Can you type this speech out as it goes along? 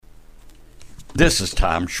This is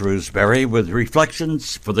Tom Shrewsbury with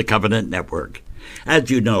Reflections for the Covenant Network. As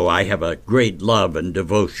you know, I have a great love and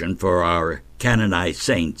devotion for our canonized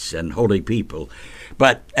saints and holy people.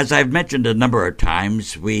 But as I've mentioned a number of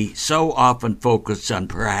times, we so often focus on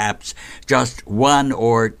perhaps just one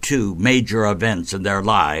or two major events in their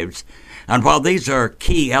lives. And while these are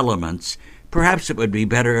key elements, perhaps it would be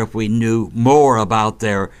better if we knew more about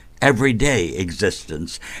their everyday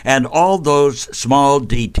existence and all those small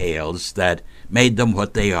details that made them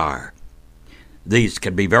what they are. These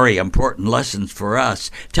can be very important lessons for us,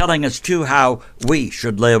 telling us too how we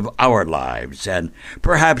should live our lives and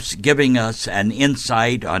perhaps giving us an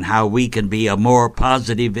insight on how we can be a more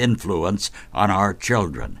positive influence on our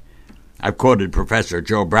children. I've quoted Professor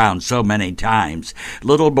Joe Brown so many times.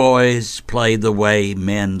 Little boys play the way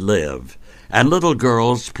men live, and little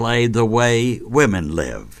girls play the way women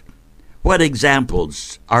live. What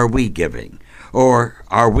examples are we giving? Or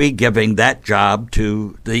are we giving that job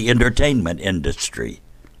to the entertainment industry?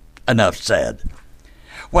 Enough said.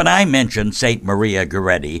 When I mention St. Maria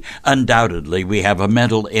Goretti, undoubtedly we have a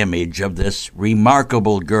mental image of this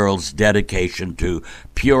remarkable girl's dedication to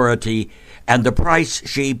purity and the price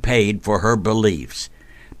she paid for her beliefs.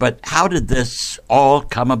 But how did this all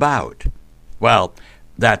come about? Well,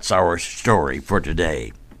 that's our story for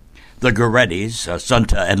today. The Gorettis,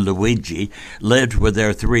 Assunta and Luigi, lived with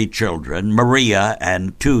their 3 children, Maria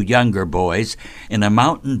and 2 younger boys, in a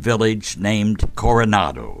mountain village named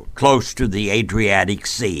Coronado, close to the Adriatic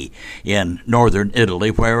Sea in northern Italy,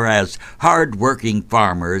 where as hard-working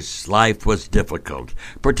farmers, life was difficult,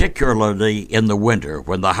 particularly in the winter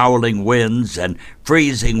when the howling winds and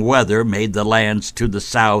freezing weather made the lands to the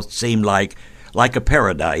south seem like a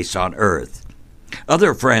paradise on earth.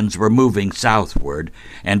 Other friends were moving southward,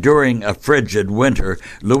 and during a frigid winter,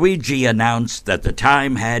 Luigi announced that the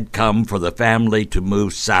time had come for the family to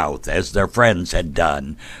move south, as their friends had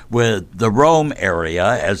done, with the Rome area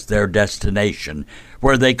as their destination,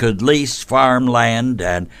 where they could lease farmland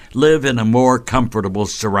and live in a more comfortable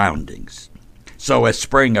surroundings. So as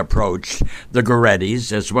spring approached, the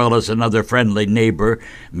Gorettis, as well as another friendly neighbor,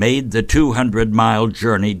 made the 200-mile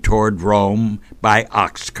journey toward Rome by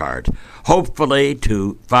ox cart, hopefully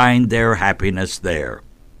to find their happiness there.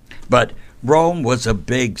 But Rome was a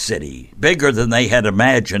big city, bigger than they had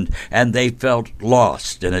imagined, and they felt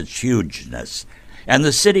lost in its hugeness. And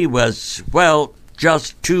the city was, well,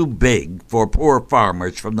 just too big for poor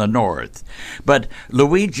farmers from the north. But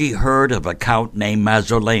Luigi heard of a count named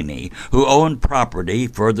Mazzoleni who owned property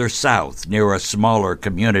further south near a smaller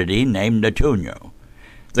community named Nettuno.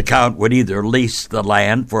 The count would either lease the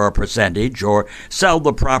land for a percentage or sell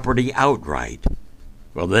the property outright.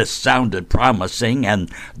 Well, this sounded promising,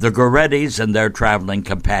 and the Gorettis and their traveling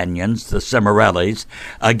companions, the Cimarellis,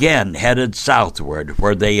 again headed southward,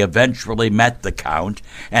 where they eventually met the Count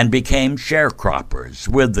and became sharecroppers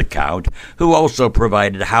with the Count, who also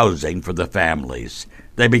provided housing for the families.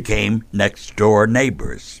 They became next-door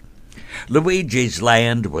neighbors. Luigi's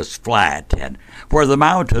land was flat, and where the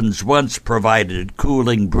mountains once provided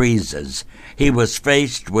cooling breezes, he was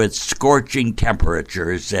faced with scorching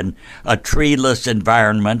temperatures in a treeless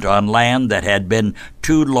environment on land that had been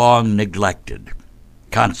too long neglected.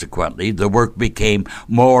 Consequently, the work became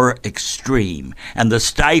more extreme, and the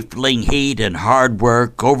stifling heat and hard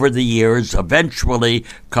work over the years eventually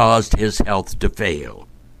caused his health to fail.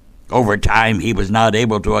 Over time, he was not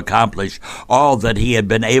able to accomplish all that he had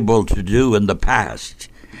been able to do in the past.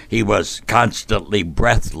 He was constantly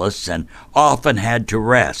breathless and often had to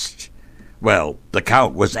rest. Well, the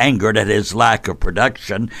Count was angered at his lack of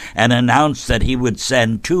production and announced that he would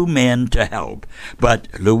send 2 men to help, but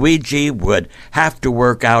Luigi would have to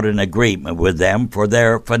work out an agreement with them for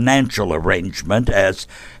their financial arrangement as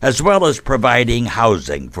well as providing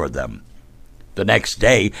housing for them. The next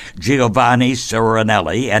day, Giovanni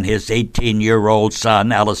Serenelli and his 18-year-old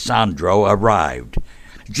son Alessandro arrived.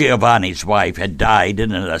 Giovanni's wife had died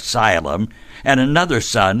in an asylum, and another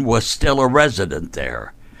son was still a resident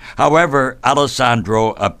there. However,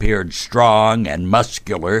 Alessandro appeared strong and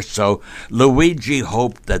muscular, so Luigi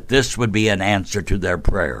hoped that this would be an answer to their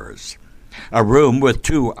prayers. A room with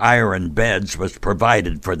 2 iron beds was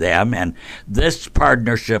provided for them, and this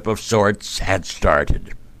partnership of sorts had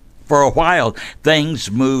started. For a while, things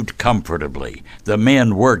moved comfortably. The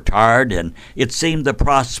men worked hard, and it seemed the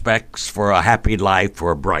prospects for a happy life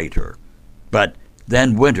were brighter. But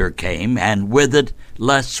then winter came, and with it,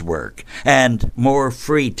 less work and more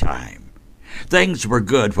free time. Things were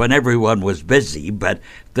good when everyone was busy, but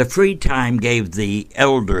the free time gave the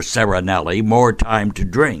elder Serenelli more time to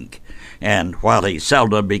drink, and while he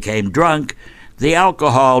seldom became drunk, the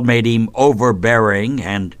alcohol made him overbearing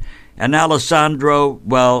and And Alessandro,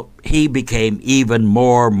 well, he became even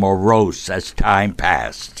more morose as time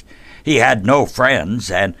passed. He had no friends,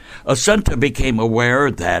 and Assunta became aware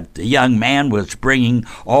that the young man was bringing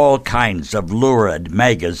all kinds of lurid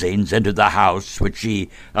magazines into the house, which he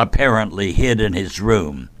apparently hid in his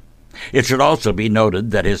room. It should also be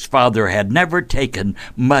noted that his father had never taken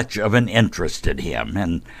much of an interest in him,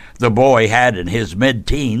 and the boy had, in his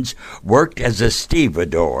mid-teens, worked as a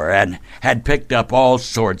stevedore and had picked up all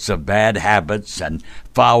sorts of bad habits and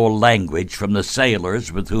foul language from the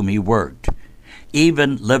sailors with whom he worked.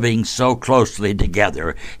 Even living so closely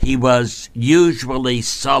together, he was usually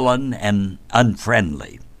sullen and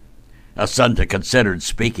unfriendly. Assunta considered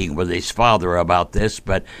speaking with his father about this,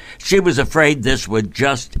 but she was afraid this would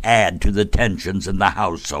just add to the tensions in the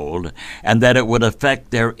household and that it would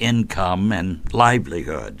affect their income and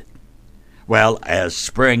livelihood. Well, as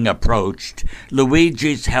spring approached,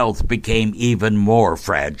 Luigi's health became even more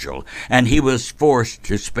fragile, and he was forced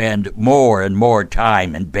to spend more and more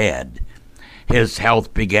time in bed. His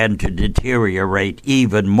health began to deteriorate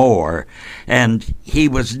even more, and he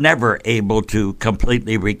was never able to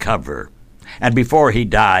completely recover. And before he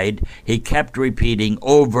died, he kept repeating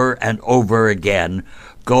over and over again,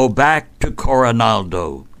 "Go back to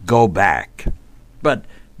Coronaldo, go back." But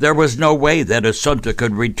there was no way that Assunta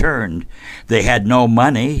could return. They had no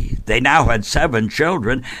money. They now had 7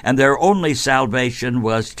 children, and their only salvation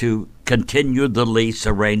was to continue the lease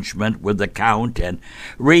arrangement with the Count and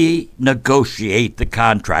renegotiate the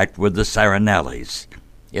contract with the Serenellis.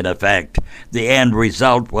 In effect, the end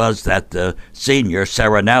result was that the senior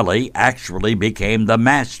Serenelli actually became the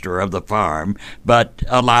master of the farm, but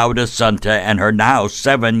allowed Assunta and her now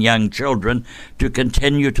 7 young children to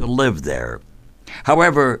continue to live there.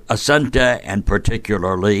 However, Assunta, and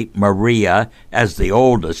particularly Maria, as the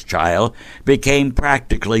oldest child, became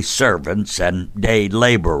practically servants and day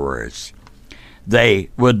laborers. They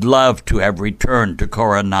would love to have returned to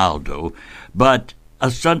Coronaldo, but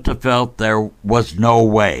Assunta felt there was no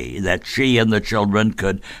way that she and the children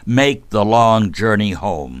could make the long journey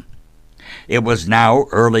home. It was now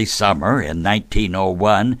early summer in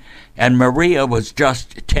 1901, and Maria was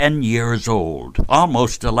just 10 years old,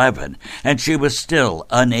 almost 11, and she was still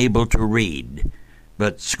unable to read.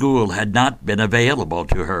 But school had not been available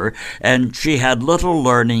to her, and she had little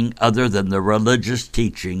learning other than the religious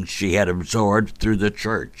teachings she had absorbed through the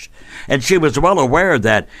church. And she was well aware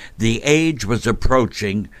that the age was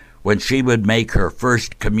approaching when she would make her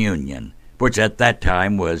first communion, which at that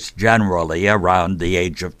time was generally around the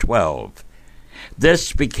age of 12.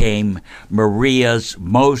 This became Maria's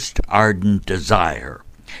most ardent desire.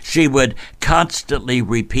 She would constantly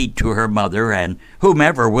repeat to her mother and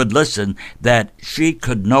whomever would listen that she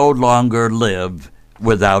could no longer live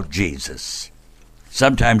without Jesus.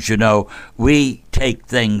 Sometimes, we take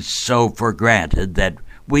things so for granted that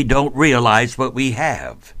we don't realize what we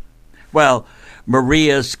have. Well,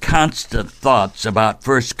 Maria's constant thoughts about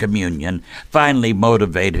First Communion finally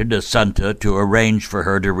motivated Assunta to arrange for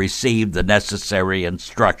her to receive the necessary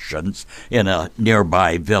instructions in a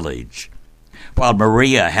nearby village. While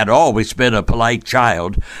Maria had always been a polite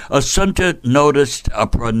child, Assunta noticed a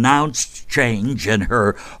pronounced change in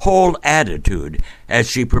her whole attitude as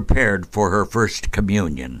she prepared for her First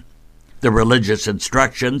Communion. The religious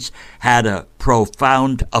instructions had a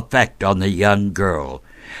profound effect on the young girl.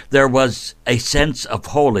 There was a sense of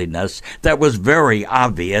holiness that was very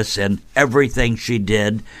obvious in everything she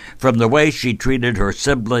did, from the way she treated her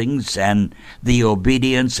siblings and the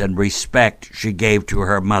obedience and respect she gave to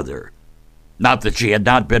her mother. Not that she had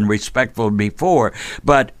not been respectful before,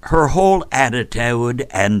 but her whole attitude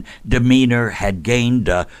and demeanor had gained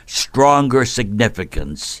a stronger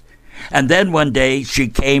significance. And then one day she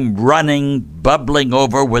came running, bubbling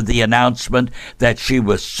over with the announcement that she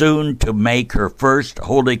was soon to make her first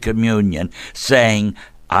Holy Communion, saying,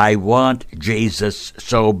 "I want Jesus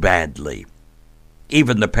so badly."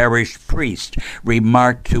 Even the parish priest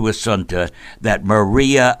remarked to Assunta that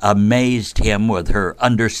Maria amazed him with her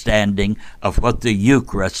understanding of what the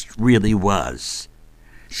Eucharist really was.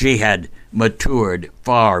 She had matured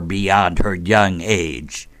far beyond her young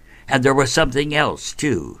age, and there was something else,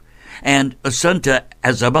 too. And Assunta,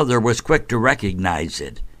 as a mother, was quick to recognize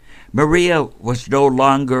it. Maria was no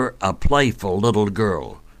longer a playful little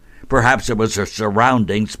girl. Perhaps it was her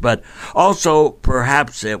surroundings, but also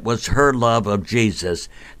perhaps it was her love of Jesus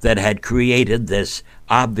that had created this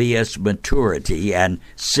obvious maturity and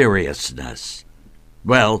seriousness.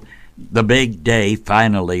 Well, the big day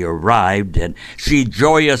finally arrived, and she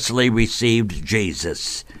joyously received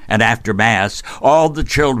Jesus. And after Mass, all the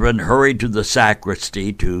children hurried to the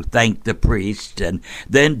sacristy to thank the priest and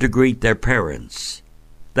then to greet their parents.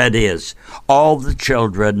 That is, all the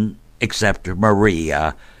children except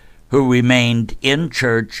Maria, who remained in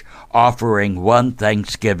church offering one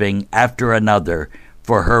thanksgiving after another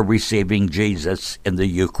for her receiving Jesus in the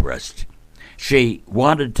Eucharist. She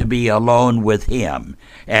wanted to be alone with him,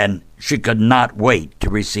 and she could not wait to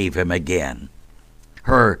receive him again.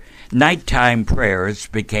 Her nighttime prayers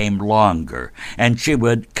became longer, and she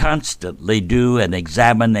would constantly do an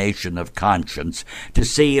examination of conscience to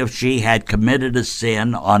see if she had committed a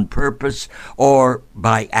sin on purpose or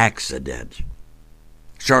by accident.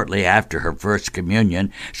 Shortly after her first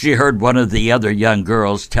communion, she heard one of the other young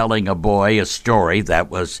girls telling a boy a story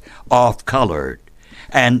that was off-colored,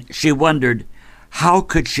 and she wondered how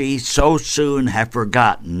could she so soon have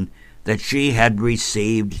forgotten that she had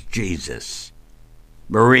received Jesus.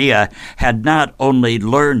 Maria had not only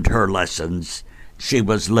learned her lessons, she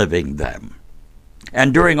was living them.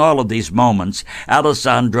 And during all of these moments,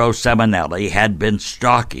 Alessandro Seminelli had been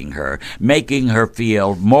stalking her, making her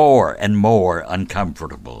feel more and more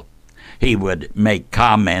uncomfortable. He would make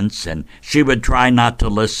comments, and she would try not to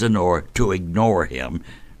listen or to ignore him.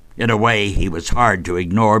 In a way, he was hard to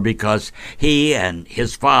ignore because he and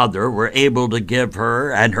his father were able to give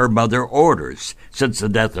her and her mother orders since the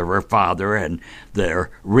death of her father and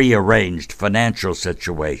their rearranged financial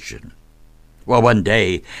situation. Well, one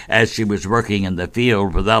day, as she was working in the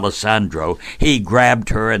field with Alessandro, he grabbed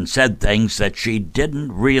her and said things that she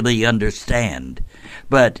didn't really understand.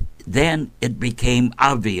 But then it became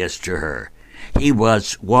obvious to her. He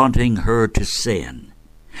was wanting her to sin.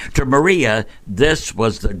 To Maria, this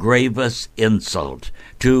was the gravest insult,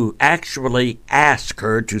 to actually ask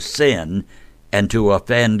her to sin and to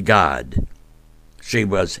offend God. She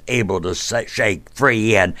was able to shake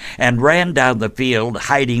free and ran down the field,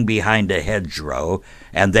 hiding behind a hedgerow,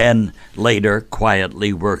 and then later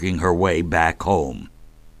quietly working her way back home.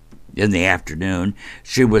 In the afternoon,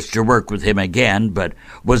 she was to work with him again, but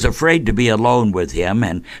was afraid to be alone with him,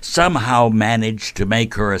 and somehow managed to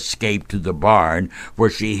make her escape to the barn, where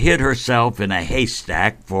she hid herself in a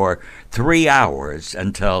haystack for 3 hours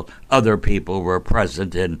until other people were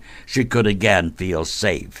present and she could again feel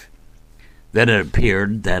safe. Then it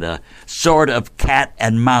appeared that a sort of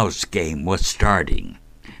cat-and-mouse game was starting.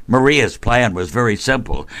 Maria's plan was very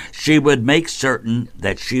simple. She would make certain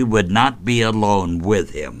that she would not be alone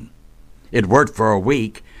with him. It worked for a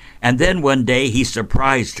week, and then one day he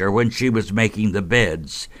surprised her when she was making the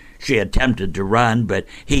beds. She attempted to run, but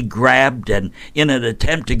he grabbed, and in an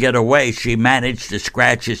attempt to get away, she managed to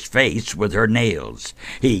scratch his face with her nails.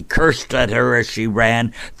 He cursed at her as she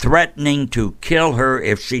ran, threatening to kill her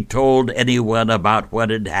if she told anyone about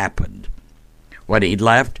what had happened. When he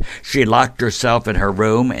left, she locked herself in her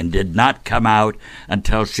room and did not come out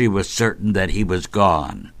until she was certain that he was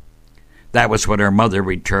gone. That was when her mother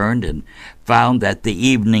returned and found that the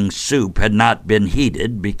evening soup had not been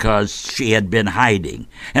heated because she had been hiding,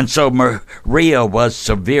 and so Maria was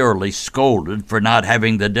severely scolded for not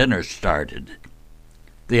having the dinner started.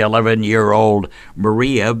 The 11-year-old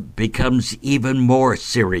Maria becomes even more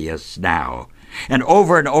serious now, and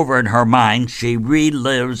over in her mind she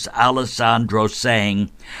relives Alessandro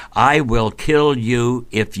saying, "I will kill you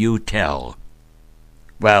if you tell."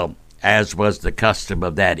 Well, as was the custom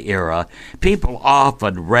of that era, people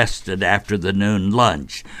often rested after the noon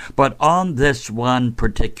lunch, but on this one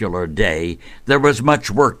particular day there was much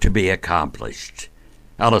work to be accomplished.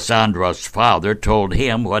 Alessandro's father told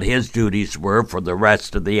him what his duties were for the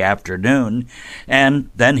rest of the afternoon, and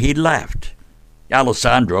then he left.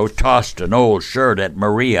 Alessandro tossed an old shirt at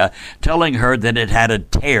Maria, telling her that it had a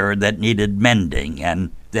tear that needed mending, and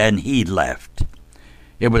then he left.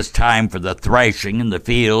 It was time for the thrashing in the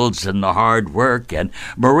fields and the hard work, and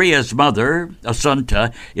Maria's mother,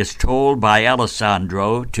 Assunta, is told by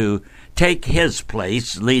Alessandro to take his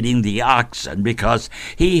place leading the oxen because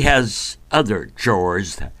he has other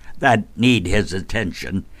chores that need his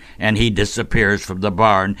attention, and he disappears from the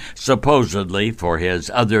barn supposedly for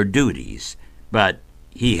his other duties, but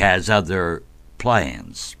he has other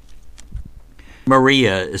plans.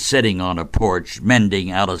 Maria is sitting on a porch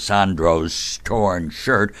mending Alessandro's torn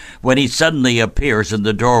shirt when he suddenly appears in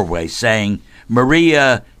the doorway saying,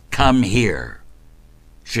 "Maria, come here."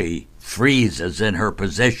 She freezes in her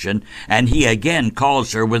position, and he again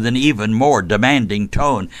calls her with an even more demanding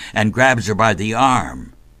tone and grabs her by the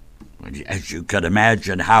arm. As you could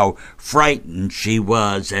imagine how frightened she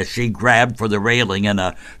was as she grabbed for the railing in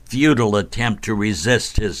a futile attempt to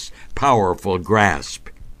resist his powerful grasp.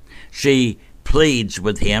 She pleads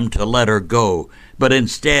with him to let her go, but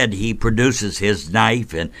instead he produces his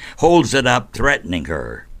knife and holds it up, threatening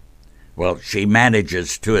her. Well, she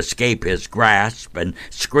manages to escape his grasp and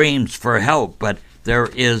screams for help, but there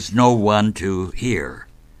is no one to hear.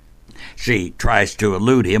 She tries to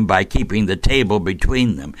elude him by keeping the table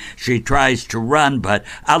between them. She tries to run, but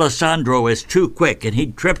Alessandro is too quick, and he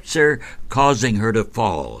trips her, causing her to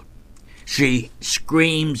fall. She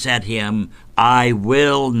screams at him, "I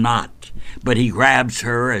will not," but he grabs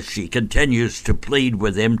her as she continues to plead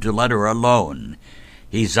with him to let her alone.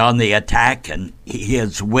 He's on the attack, and he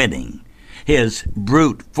is winning. His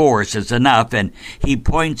brute force is enough, and he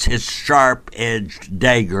points his sharp-edged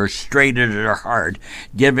dagger straight at her heart,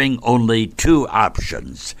 giving only two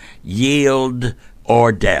options: yield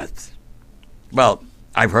or death. Well,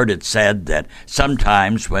 I've heard it said that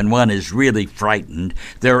sometimes when one is really frightened,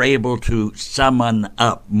 they're able to summon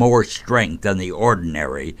up more strength than the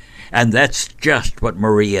ordinary, and that's just what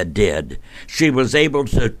Maria did. She was able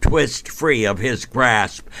to twist free of his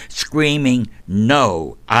grasp, screaming,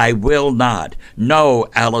 "No, I will not. No,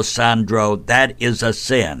 Alessandro, that is a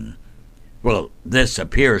sin." Well, this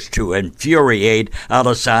appears to infuriate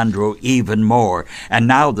Alessandro even more, and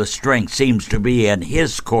now the strength seems to be in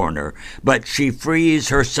his corner, but she frees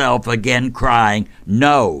herself again, crying,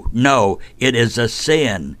 "No, no, it is a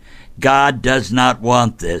sin. God does not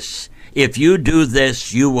want this. If you do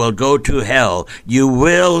this, you will go to hell. You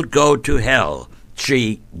will go to hell."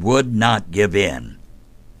 She would not give in.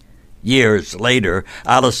 Years later,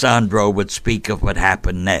 Alessandro would speak of what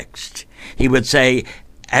happened next. He would say,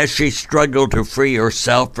 as she struggled to free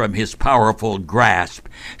herself from his powerful grasp,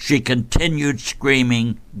 she continued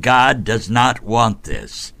screaming, "God does not want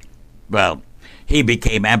this." Well, he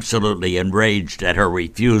became absolutely enraged at her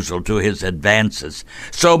refusal to his advances,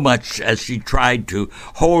 so much as she tried to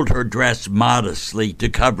hold her dress modestly to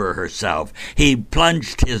cover herself. He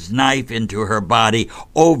plunged his knife into her body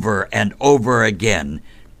over and over again.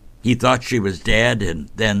 He thought she was dead and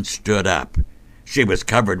then stood up. She was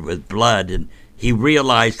covered with blood, and he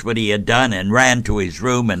realized what he had done and ran to his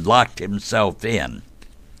room and locked himself in.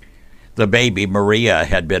 The baby Maria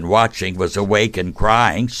had been watching was awake and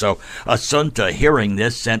crying, so Assunta, hearing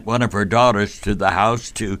this, sent one of her daughters to the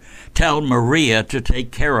house to tell Maria to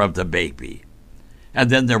take care of the baby. And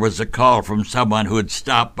then there was a call from someone who had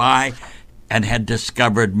stopped by and had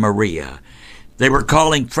discovered Maria. They were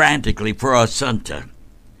calling frantically for Assunta.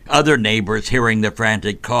 Other neighbors, hearing the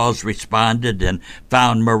frantic calls, responded and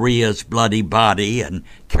found Maria's bloody body and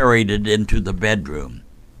carried it into the bedroom.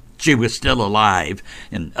 She was still alive,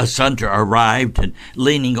 and Assunta arrived and,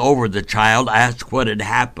 leaning over the child, asked what had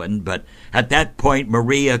happened, but at that point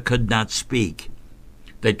Maria could not speak.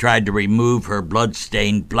 They tried to remove her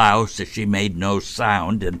blood-stained blouse as she made no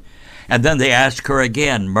sound, and then they asked her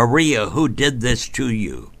again, "Maria, who did this to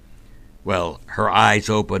you?" Well, her eyes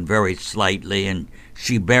opened very slightly, and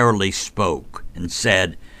she barely spoke and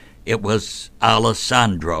said, "It was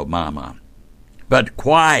Alessandro, Mama." "But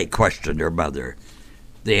why?" questioned her mother.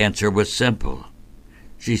 The answer was simple.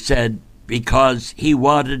 She said, "Because he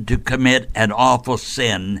wanted to commit an awful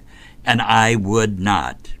sin, and I would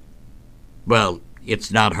not." Well,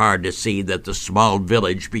 it's not hard to see that the small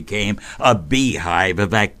village became a beehive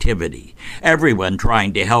of activity. Everyone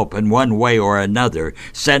trying to help in one way or another,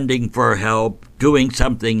 sending for help, doing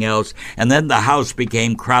something else, and then the house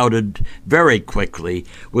became crowded very quickly,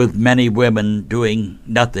 with many women doing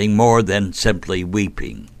nothing more than simply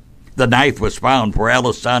weeping. The knife was found where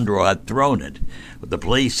Alessandro had thrown it. The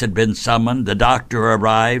police had been summoned, the doctor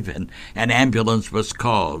arrived, and an ambulance was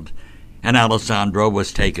called, and Alessandro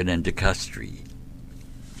was taken into custody.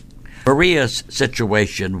 Maria's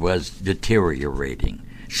situation was deteriorating.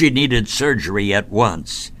 She needed surgery at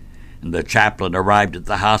once. The chaplain arrived at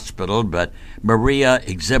the hospital, but Maria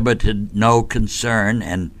exhibited no concern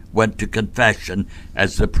and went to confession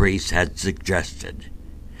as the priest had suggested.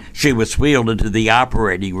 She was wheeled into the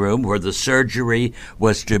operating room where the surgery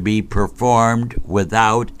was to be performed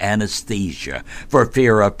without anesthesia for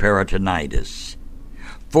fear of peritonitis.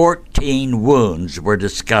 14 wounds were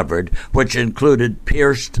discovered, which included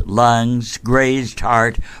pierced lungs, grazed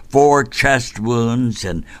heart, 4 chest wounds,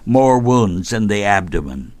 and more wounds in the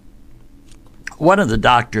abdomen. One of the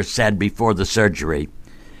doctors said before the surgery,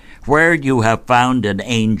 "Where you have found an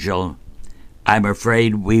angel, I'm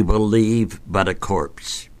afraid we will leave but a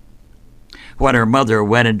corpse." When her mother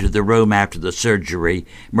went into the room after the surgery,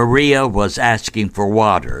 Maria was asking for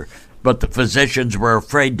water, but the physicians were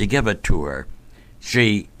afraid to give it to her.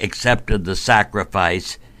 She accepted the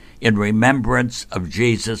sacrifice in remembrance of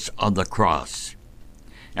Jesus on the cross.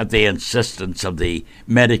 At the insistence of the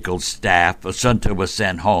medical staff, Assunta was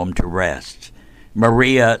sent home to rest.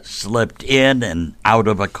 Maria slipped in and out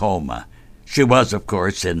of a coma. She was, of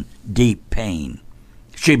course, in deep pain.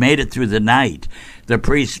 She made it through the night. The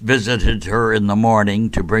priest visited her in the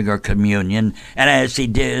morning to bring her communion, and as he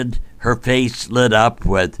did, her face lit up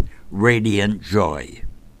with radiant joy.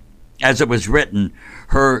 As it was written,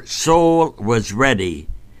 her soul was ready,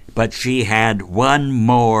 but she had one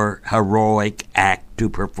more heroic act to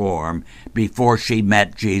perform before she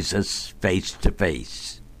met Jesus face to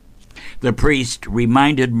face. The priest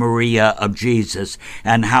reminded Maria of Jesus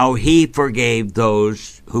and how he forgave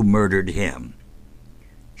those who murdered him.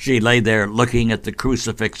 She lay there looking at the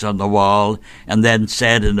crucifix on the wall and then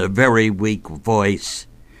said in a very weak voice,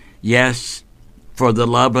 "Yes, for the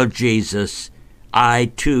love of Jesus,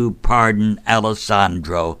 I too pardon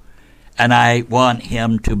Alessandro, and I want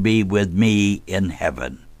him to be with me in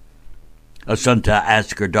heaven." Assunta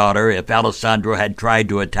asked her daughter if Alessandro had tried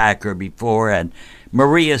to attack her before, and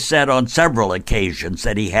Maria said on several occasions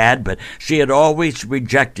that he had, but she had always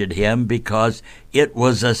rejected him because it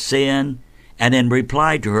was a sin. And in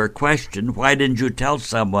reply to her question, "Why didn't you tell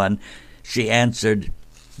someone?" she answered,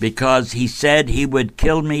 "Because he said he would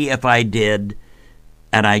kill me if I did,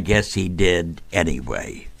 and I guess he did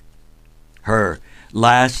anyway." Her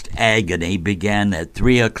last agony began at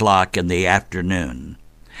 3:00 in the afternoon.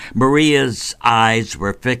 Maria's eyes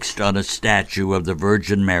were fixed on a statue of the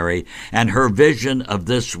Virgin Mary, and her vision of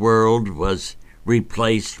this world was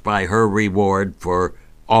replaced by her reward for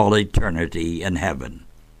all eternity in heaven.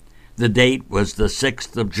 The date was the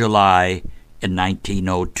 6th of July in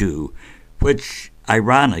 1902, which,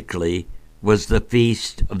 ironically, was the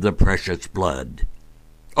Feast of the Precious Blood.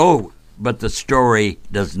 Oh, but the story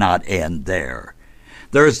does not end there.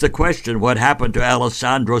 There is the question, what happened to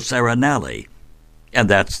Alessandro Serenelli? And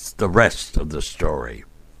that's the rest of the story.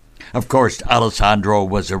 Of course, Alessandro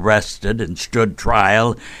was arrested and stood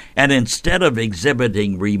trial, and instead of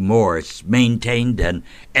exhibiting remorse, maintained an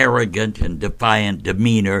arrogant and defiant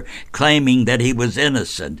demeanor, claiming that he was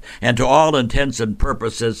innocent, and to all intents and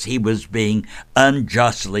purposes he was being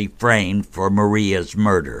unjustly framed for Maria's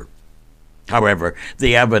murder. However,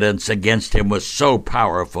 the evidence against him was so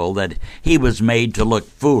powerful that he was made to look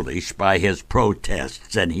foolish by his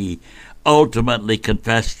protests, and he ultimately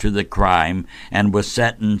confessed to the crime and was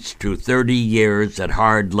sentenced to 30 years at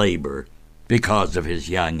hard labor because of his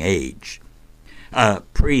young age. A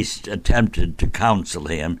priest attempted to counsel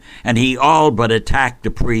him, and he all but attacked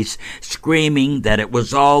the priest, screaming that it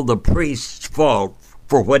was all the priest's fault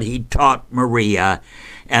for what he taught Maria,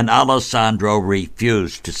 and Alessandro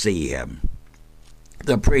refused to see him.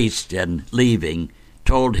 The priest, in leaving,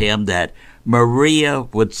 told him that Maria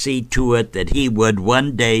would see to it that he would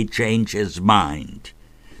one day change his mind.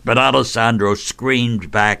 But Alessandro screamed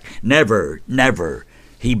back, "Never, never."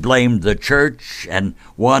 He blamed the church and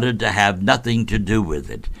wanted to have nothing to do with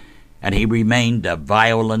it. And he remained a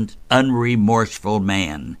violent, unremorseful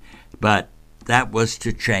man. But that was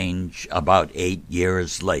to change about 8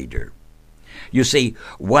 years later. You see,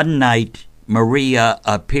 one night Maria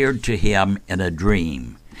appeared to him in a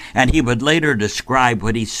dream, and he would later describe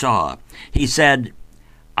what he saw. He said,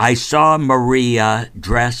 "I saw Maria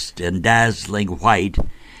dressed in dazzling white,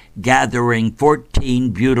 gathering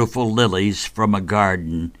 14 beautiful lilies from a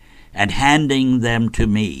garden and handing them to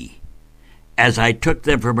me. As I took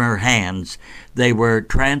them from her hands, they were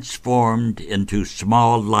transformed into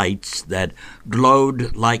small lights that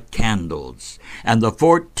glowed like candles, and the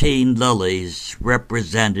 14 lilies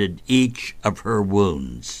represented each of her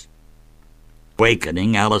wounds."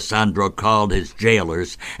 Awakening, Alessandro called his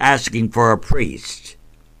jailers, asking for a priest.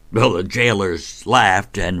 Well, the jailers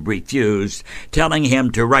laughed and refused, telling him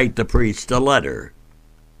to write the priest a letter.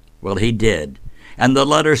 Well, he did, and the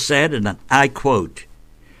letter said, and I quote,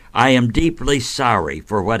 "I am deeply sorry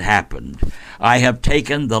for what happened. I have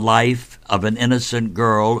taken the life of an innocent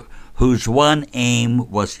girl whose one aim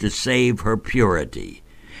was to save her purity,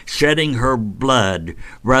 shedding her blood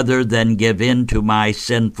rather than give in to my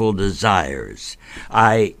sinful desires.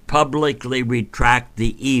 I publicly retract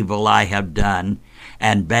the evil I have done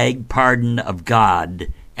and beg pardon of God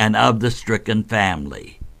and of the stricken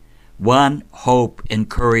family. One hope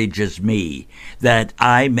encourages me, that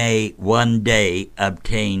I may one day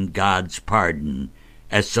obtain God's pardon,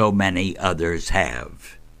 as so many others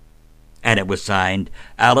have." And it was signed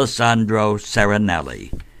Alessandro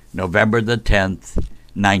Serenelli, November the 10th,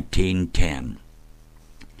 1910.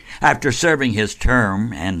 After serving his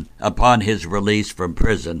term and upon his release from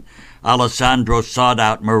prison, Alessandro sought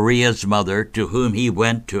out Maria's mother, to whom he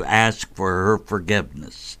went to ask for her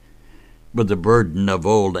forgiveness. With the burden of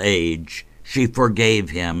old age, she forgave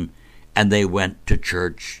him, and they went to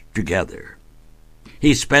church together.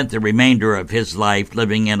 He spent the remainder of his life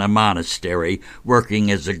living in a monastery,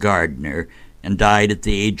 working as a gardener, and died at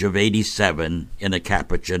the age of 87 in a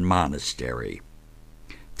Capuchin monastery.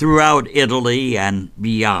 Throughout Italy and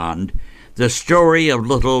beyond, the story of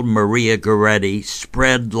little Maria Goretti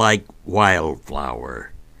spread like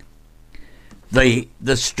wildflower. The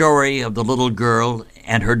story of the little girl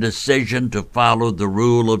and her decision to follow the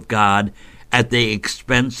rule of God at the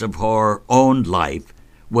expense of her own life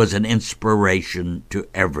was an inspiration to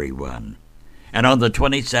everyone. And on the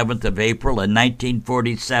 27th of April in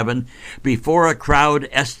 1947, before a crowd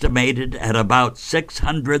estimated at about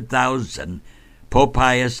 600,000, Pope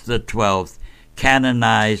Pius XII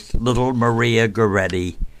canonized little Maria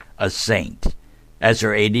Goretti a saint, as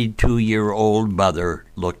her 82-year-old mother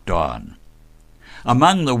looked on.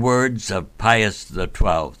 Among the words of Pius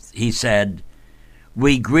XII, he said,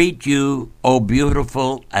 "We greet you, O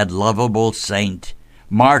beautiful and lovable saint,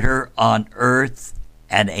 martyr on earth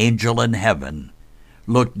and angel in heaven.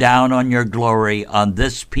 Look down on your glory on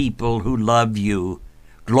this people who love you,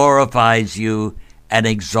 glorifies you, and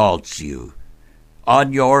exalts you.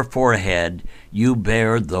 On your forehead you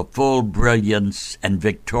bear the full brilliance and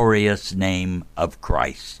victorious name of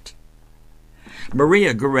Christ."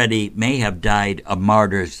 Maria Goretti may have died a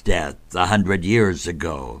martyr's death 100 years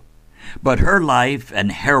ago, but her life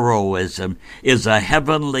and heroism is a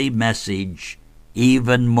heavenly message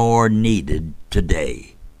even more needed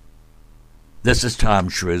today. This is Tom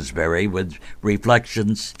Shrewsbury with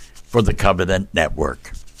Reflections for the Covenant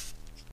Network.